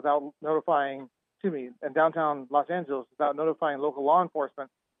Phoenix without notifying, in downtown Los Angeles without notifying local law enforcement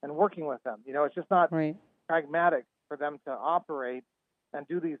and working with them. It's just not pragmatic for them to operate and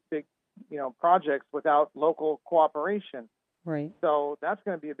do these big, projects without local cooperation. Right. So that's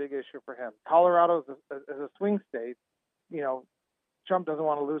going to be a big issue for him. Colorado is a swing state. Trump doesn't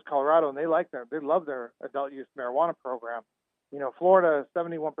want to lose Colorado, and they love their adult use marijuana program. Florida is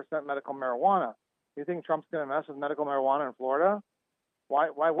 71% medical marijuana. You think Trump's going to mess with medical marijuana in Florida?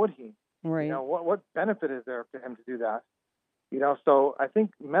 Why would he? Right. What benefit is there to him to do that? So I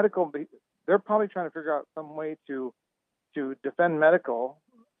think they're probably trying to figure out some way to defend medical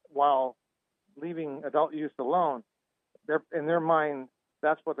while leaving adult use alone. In their mind,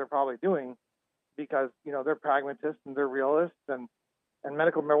 that's what they're probably doing because, they're pragmatists and they're realists and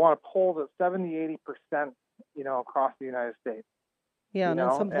medical marijuana polls at 70-80%, across the United States. Yeah, and in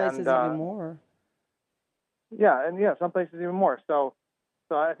some places even more. Yeah, some places even more. So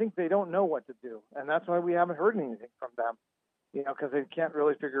I think they don't know what to do, and that's why we haven't heard anything from them, because they can't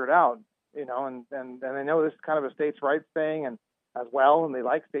really figure it out, and they know this is kind of a states' rights thing, and as well, and they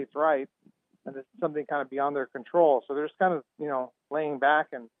like states' rights, and it's something kind of beyond their control. So they're just kind of, laying back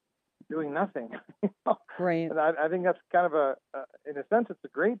and doing nothing. Right. And I think that's kind of in a sense, it's a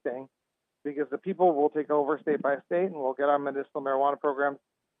great thing because the people will take over state by state and we'll get our medicinal marijuana programs.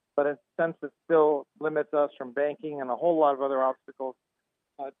 But in a sense, it still limits us from banking and a whole lot of other obstacles.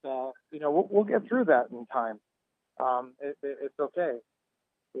 But, we'll get through that in time. It's okay.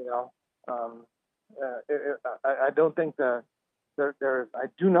 I don't think I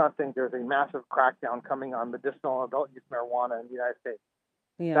do not think there's a massive crackdown coming on medicinal adult use marijuana in the United States.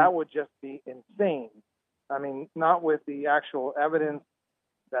 Yeah. That would just be insane. I mean, not with the actual evidence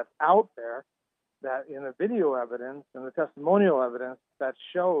that's out there, that in the video evidence and the testimonial evidence that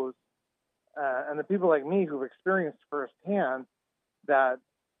shows, and the people like me who've experienced firsthand that,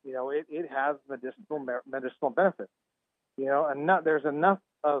 it has medicinal benefits, and there's enough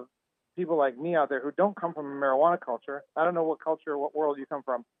of people like me out there who don't come from a marijuana culture. I don't know what culture, what world you come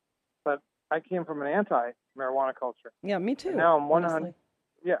from, but I came from an anti-marijuana culture. Yeah, me too. And now I'm 100. Honestly.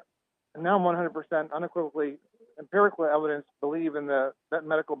 Yeah, and now I'm 100% unequivocally, empirical evidence believe in the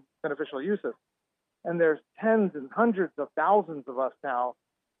medical beneficial uses. And there's tens and hundreds of thousands of us now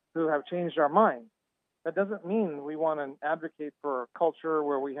who have changed our minds. That doesn't mean we want to advocate for a culture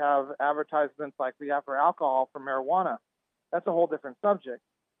where we have advertisements like we have for alcohol for marijuana. That's a whole different subject.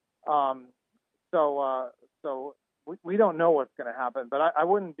 So we don't know what's going to happen, but I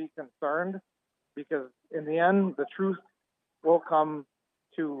wouldn't be concerned because in the end, the truth will come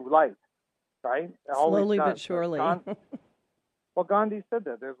to light, right? Slowly but surely. Well, Gandhi said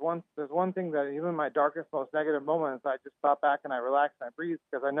that. There's one thing that even in my darkest, most negative moments, I just stop back and I relax and I breathe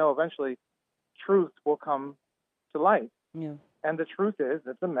because I know eventually truth will come to light. Yeah. And the truth is,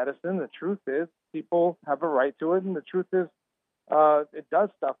 it's a medicine. The truth is, people have a right to it, and the truth is, it does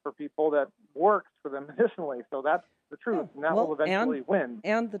stuff for people that works for them medicinally. So that's the truth, and that will eventually win.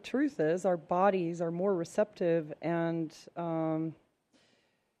 And the truth is, our bodies are more receptive, and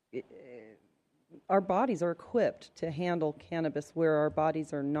our bodies are equipped to handle cannabis, where our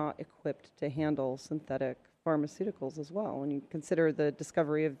bodies are not equipped to handle synthetic pharmaceuticals as well. When you consider the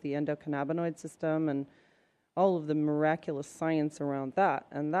discovery of the endocannabinoid system and all of the miraculous science around that,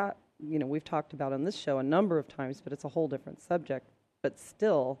 and that, we've talked about on this show a number of times, but it's a whole different subject. But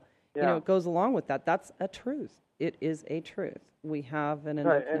still, it goes along with that. That's a truth. It is a truth. We have an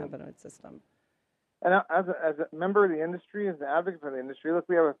endocannabinoid system. And as a member of the industry, as an advocate for the industry, look,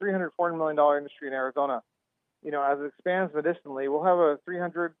 we have a $340 million industry in Arizona. As it expands medicinally, we'll have a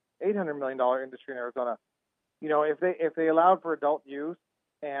 $800 million industry in Arizona. If they allowed for adult use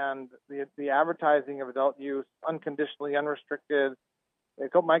and the advertising of adult use unconditionally, unrestricted,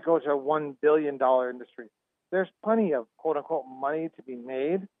 it might go to a $1 billion industry. There's plenty of quote-unquote money to be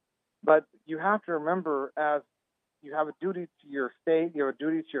made, but you have to remember, as you have a duty to your state, you have a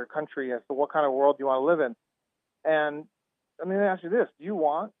duty to your country as to what kind of world you want to live in. And let me ask you this. Do you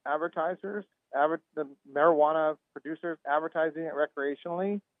want advertisers, the marijuana producers advertising it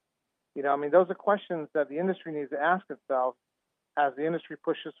recreationally? Those are questions that the industry needs to ask itself as the industry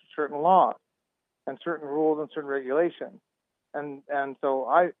pushes for certain laws and certain rules and certain regulations. And so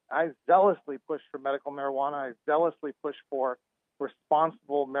I zealously push for medical marijuana. I zealously push for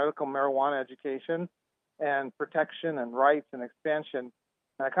responsible medical marijuana education and protection and rights and expansion.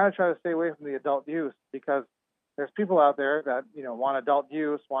 And I kind of try to stay away from the adult use because there's people out there that, want adult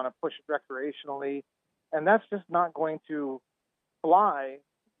use, want to push it recreationally, and that's just not going to fly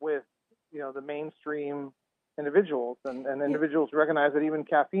with, the mainstream individuals and individuals who recognize that even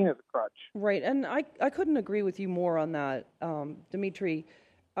caffeine is a crutch. Right, and I couldn't agree with you more on that, Demitri.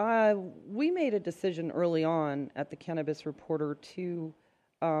 We made a decision early on at the Cannabis Reporter to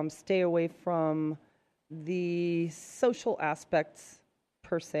stay away from the social aspects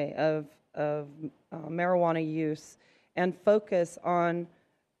per se of marijuana use and focus on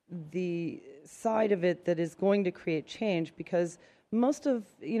the side of it that is going to create change, because most of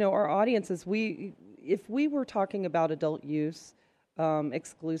our audiences, if we were talking about adult use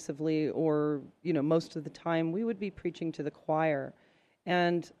exclusively or most of the time, we would be preaching to the choir.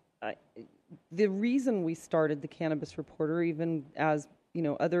 And the reason we started the Cannabis Reporter, even as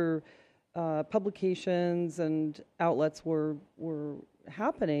other publications and outlets were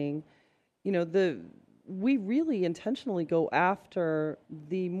happening, we really intentionally go after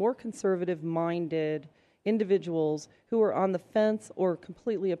the more conservative-minded individuals who are on the fence or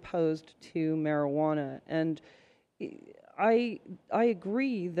completely opposed to marijuana. And I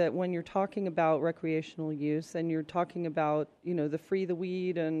agree that when you're talking about recreational use and you're talking about, the free the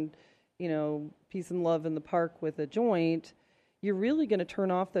weed and, peace and love in the park with a joint, you're really going to turn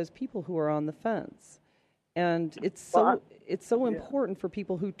off those people who are on the fence. And it's so important for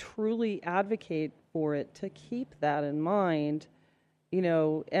people who truly advocate for it to keep that in mind,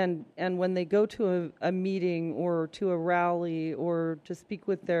 and when they go to a meeting or to a rally or to speak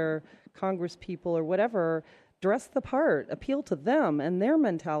with their Congress people or whatever, dress the part, appeal to them and their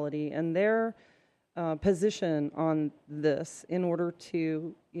mentality and their position on this in order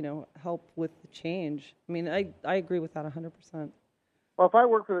to, help with the change. I mean, I agree with that 100%. Well, if I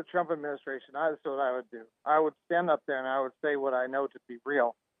worked for the Trump administration, this is what I would do. I would stand up there and I would say what I know to be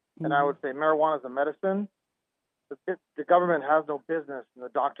real. Mm-hmm. And I would say marijuana is a medicine. The government has no business in the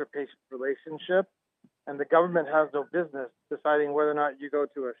doctor-patient relationship, and the government has no business deciding whether or not you go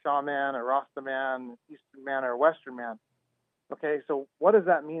to a shaman, a Rasta man, Eastern man, or Western man. Okay, so what does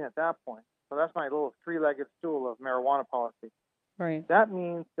that mean at that point? So that's my little three-legged stool of marijuana policy. Right. That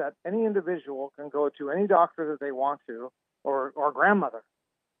means that any individual can go to any doctor that they want to, or grandmother.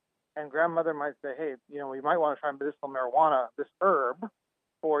 And grandmother might say, hey, you might want to try medicinal marijuana, this herb,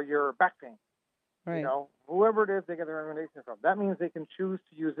 for your back pain. Right. Whoever it is they get their recommendation from. That means they can choose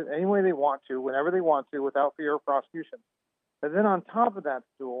to use it any way they want to, whenever they want to, without fear of prosecution. But then on top of that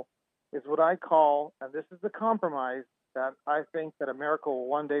stool is what I call, and this is the compromise that I think that America will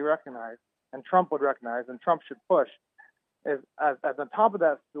one day recognize, and Trump would recognize, and Trump should push, is at the top of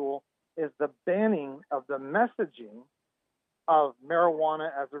that stool is the banning of the messaging of marijuana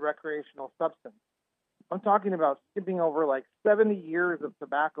as a recreational substance. I'm talking about skipping over like 70 years of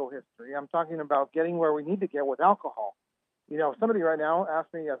tobacco history. I'm talking about getting where we need to get with alcohol. If somebody right now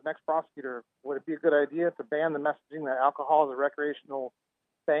asked me as next prosecutor, would it be a good idea to ban the messaging that alcohol is a recreational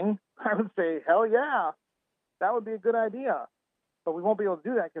thing? I would say, hell yeah, that would be a good idea. But we won't be able to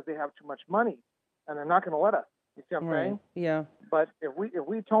do that because they have too much money, and they're not going to let us. You see what I'm saying? Yeah. But if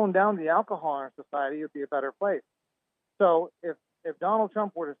we tone down the alcohol in our society, it would be a better place. So if Donald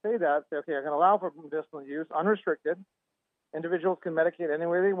Trump were to say that, say, okay, I can allow for medicinal use, unrestricted, individuals can medicate any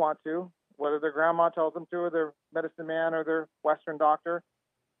way they want to, whether their grandma tells them to, or their medicine man, or their Western doctor,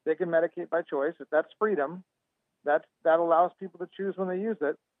 they can medicate by choice. If that's freedom, that allows people to choose when they use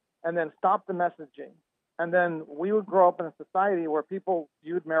it, and then stop the messaging. And then we would grow up in a society where people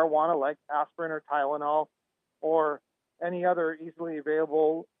viewed marijuana like aspirin or Tylenol or any other easily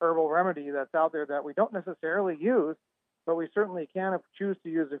available herbal remedy that's out there that we don't necessarily use, but we certainly can choose to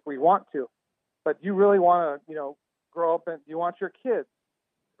use if we want to. But you really want to, grow up, and you want your kids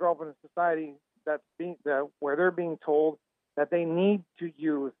to grow up in a society where they're being told that they need to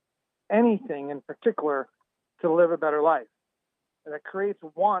use anything in particular to live a better life. And it creates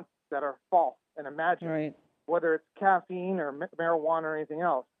wants that are false and imagined, right, whether it's caffeine or marijuana or anything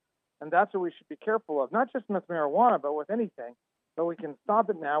else. And that's what we should be careful of, not just with marijuana, but with anything. But we can stop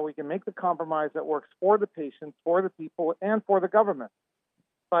it now. We can make the compromise that works for the patients, for the people, and for the government.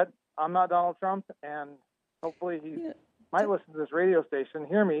 But I'm not Donald Trump, and hopefully he might listen to this radio station,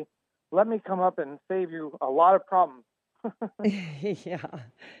 hear me. Let me come up and save you a lot of problems. Yeah,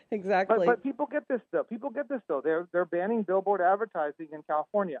 exactly. But people get this though. They're banning billboard advertising in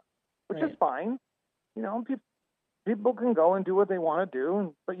California, which is fine. People can go and do what they want to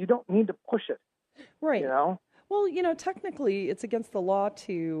do, but you don't need to push it. Right. Well, technically, it's against the law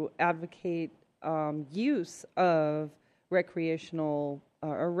to advocate use of recreational,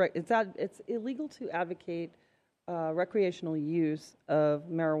 it's illegal to advocate recreational use of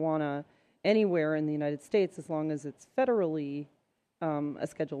marijuana anywhere in the United States as long as it's federally a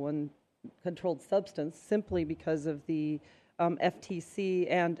Schedule I controlled substance, simply because of the FTC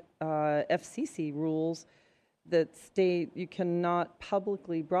and FCC rules that state you cannot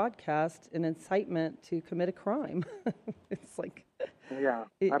publicly broadcast an incitement to commit a crime. It's like... Yeah,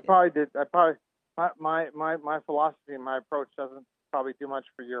 my philosophy and my approach doesn't probably do much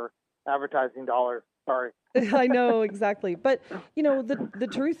for your advertising dollars. Sorry. I know, exactly. But, the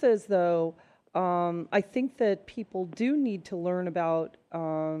truth is, though, I think that people do need to learn about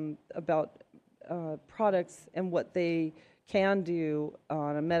products and what they can do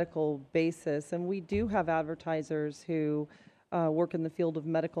on a medical basis. And we do have advertisers who work in the field of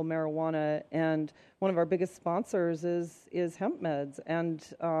medical marijuana, and one of our biggest sponsors is Hemp Meds. And,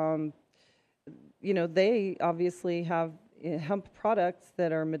 they obviously have hemp products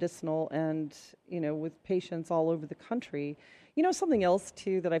that are medicinal and, with patients all over the country. Something else,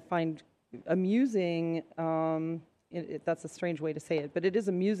 too, that I find amusing, that's a strange way to say it, but it is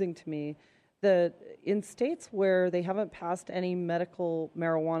amusing to me, that in states where they haven't passed any medical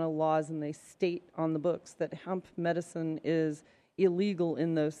marijuana laws and they state on the books that hemp medicine is illegal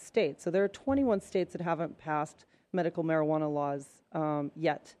in those states. So there are 21 states that haven't passed medical marijuana laws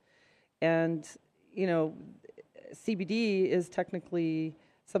yet. And, CBD is technically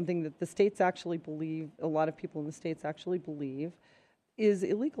something that the states actually believe, a lot of people in the states actually believe, is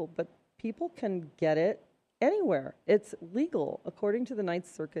illegal. But people can get it anywhere. It's legal, according to the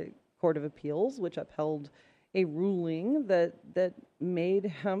Ninth Circuit Court of Appeals, which upheld a ruling that made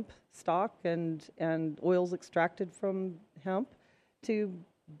hemp stock and oils extracted from hemp to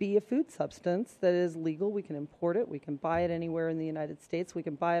be a food substance that is legal. We can import it. We can buy it anywhere in the United States. We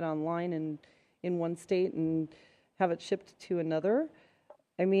can buy it online in one state and have it shipped to another.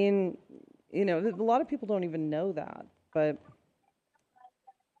 I mean, a lot of people don't even know that, but...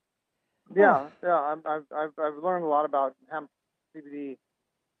 Yeah. I've learned a lot about hemp CBD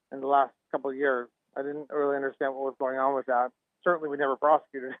in the last couple of years. I didn't really understand what was going on with that. Certainly, we never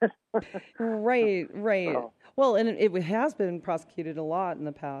prosecuted it. Right. So. Well, and it has been prosecuted a lot in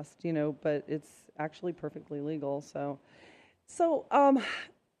the past, but it's actually perfectly legal. So,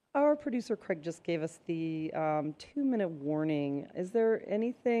 our producer Craig just gave us the 2-minute warning. Is there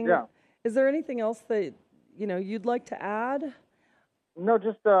anything? Yeah. Is there anything else that you'd like to add? No,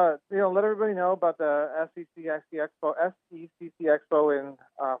 just let everybody know about the SECC Expo in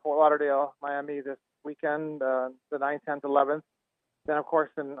Fort Lauderdale, Miami this weekend, the 9th, 10th, 11th. Then, of course,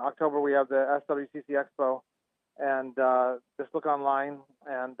 in October we have the SWCC Expo, and just look online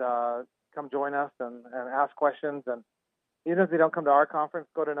and come join us and ask questions. And even if they don't come to our conference,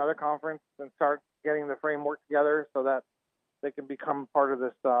 go to another conference and start getting the framework together so that they can become part of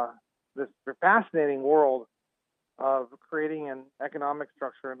this fascinating world of creating an economic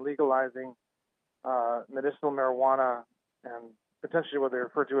structure and legalizing medicinal marijuana and potentially what they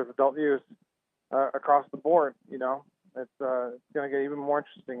refer to as adult use across the board. It's going to get even more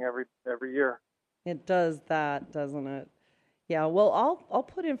interesting every year. It does that, doesn't it? Yeah. Well, I'll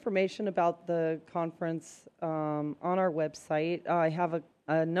put information about the conference on our website. I have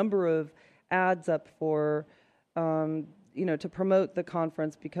a number of ads up for to promote the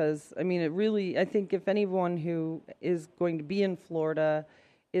conference, because I think if anyone who is going to be in Florida,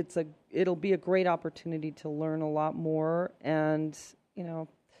 it'll be a great opportunity to learn a lot more and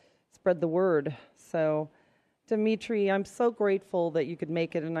spread the word. So, Demitri, I'm so grateful that you could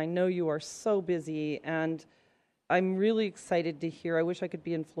make it, and I know you are so busy, and I'm really excited to hear. I wish I could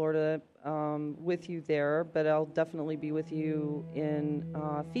be in Florida with you there, but I'll definitely be with you in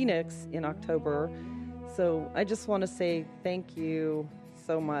Phoenix in October. So I just want to say thank you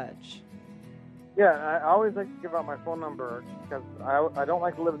so much. Yeah, I always like to give out my phone number because I don't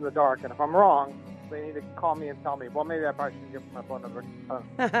like to live in the dark, and if I'm wrong, they need to call me and tell me. Well, maybe I probably shouldn't give my phone number.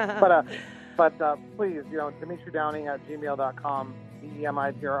 But please, Demitri Downing at gmail.com,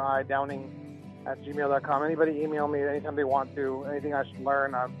 Demitri Downing at gmail.com. Anybody email me anytime they want to, anything I should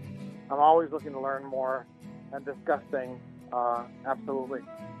learn. I'm always looking to learn more and discuss things. Absolutely.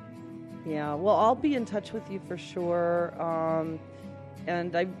 Yeah, well, I'll be in touch with you for sure.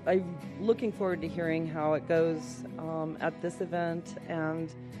 And I'm looking forward to hearing how it goes at this event,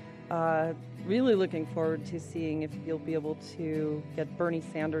 and really looking forward to seeing if you'll be able to get Bernie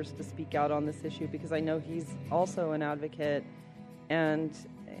Sanders to speak out on this issue, because I know he's also an advocate, and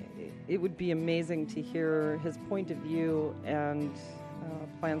it would be amazing to hear his point of view and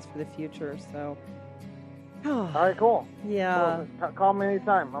plans for the future. So, all right, cool. Yeah. Cool. Call me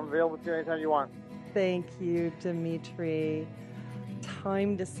anytime. I'm available to you anytime you want. Thank you, Demitri.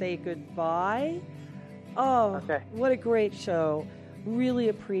 Time to say goodbye. Oh, Okay. what a great show. Really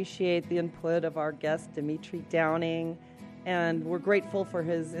appreciate the input of our guest, Demitri Downing, and we're grateful for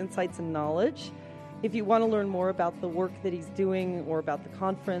his insights and knowledge. If you want to learn more about the work that he's doing or about the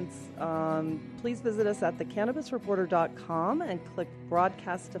conference, please visit us at thecannabisreporter.com and click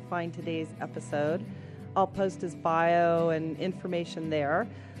broadcast to find today's episode. I'll post his bio and information there.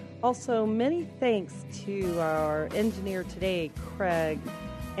 Also, many thanks to our engineer today, Craig,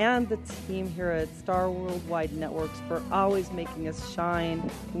 and the team here at Star Worldwide Networks for always making us shine.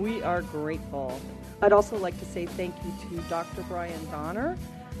 We are grateful. I'd also like to say thank you to Dr. Brian Donner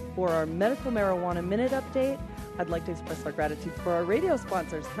for our Medical Marijuana Minute Update. I'd like to express our gratitude for our radio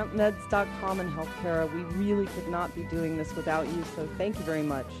sponsors, hempmeds.com and Healthcare. We really could not be doing this without you, so thank you very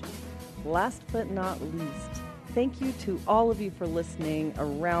much. Last but not least, thank you to all of you for listening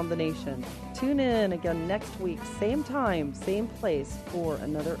around the nation. Tune in again next week, same time, same place, for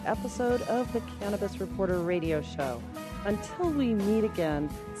another episode of the Cannabis Reporter radio show. Until we meet again,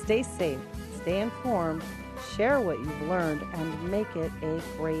 stay safe, stay informed, share what you've learned, and make it a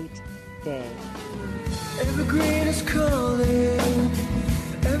great day. Evergreen is calling,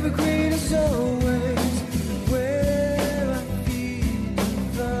 evergreen is over.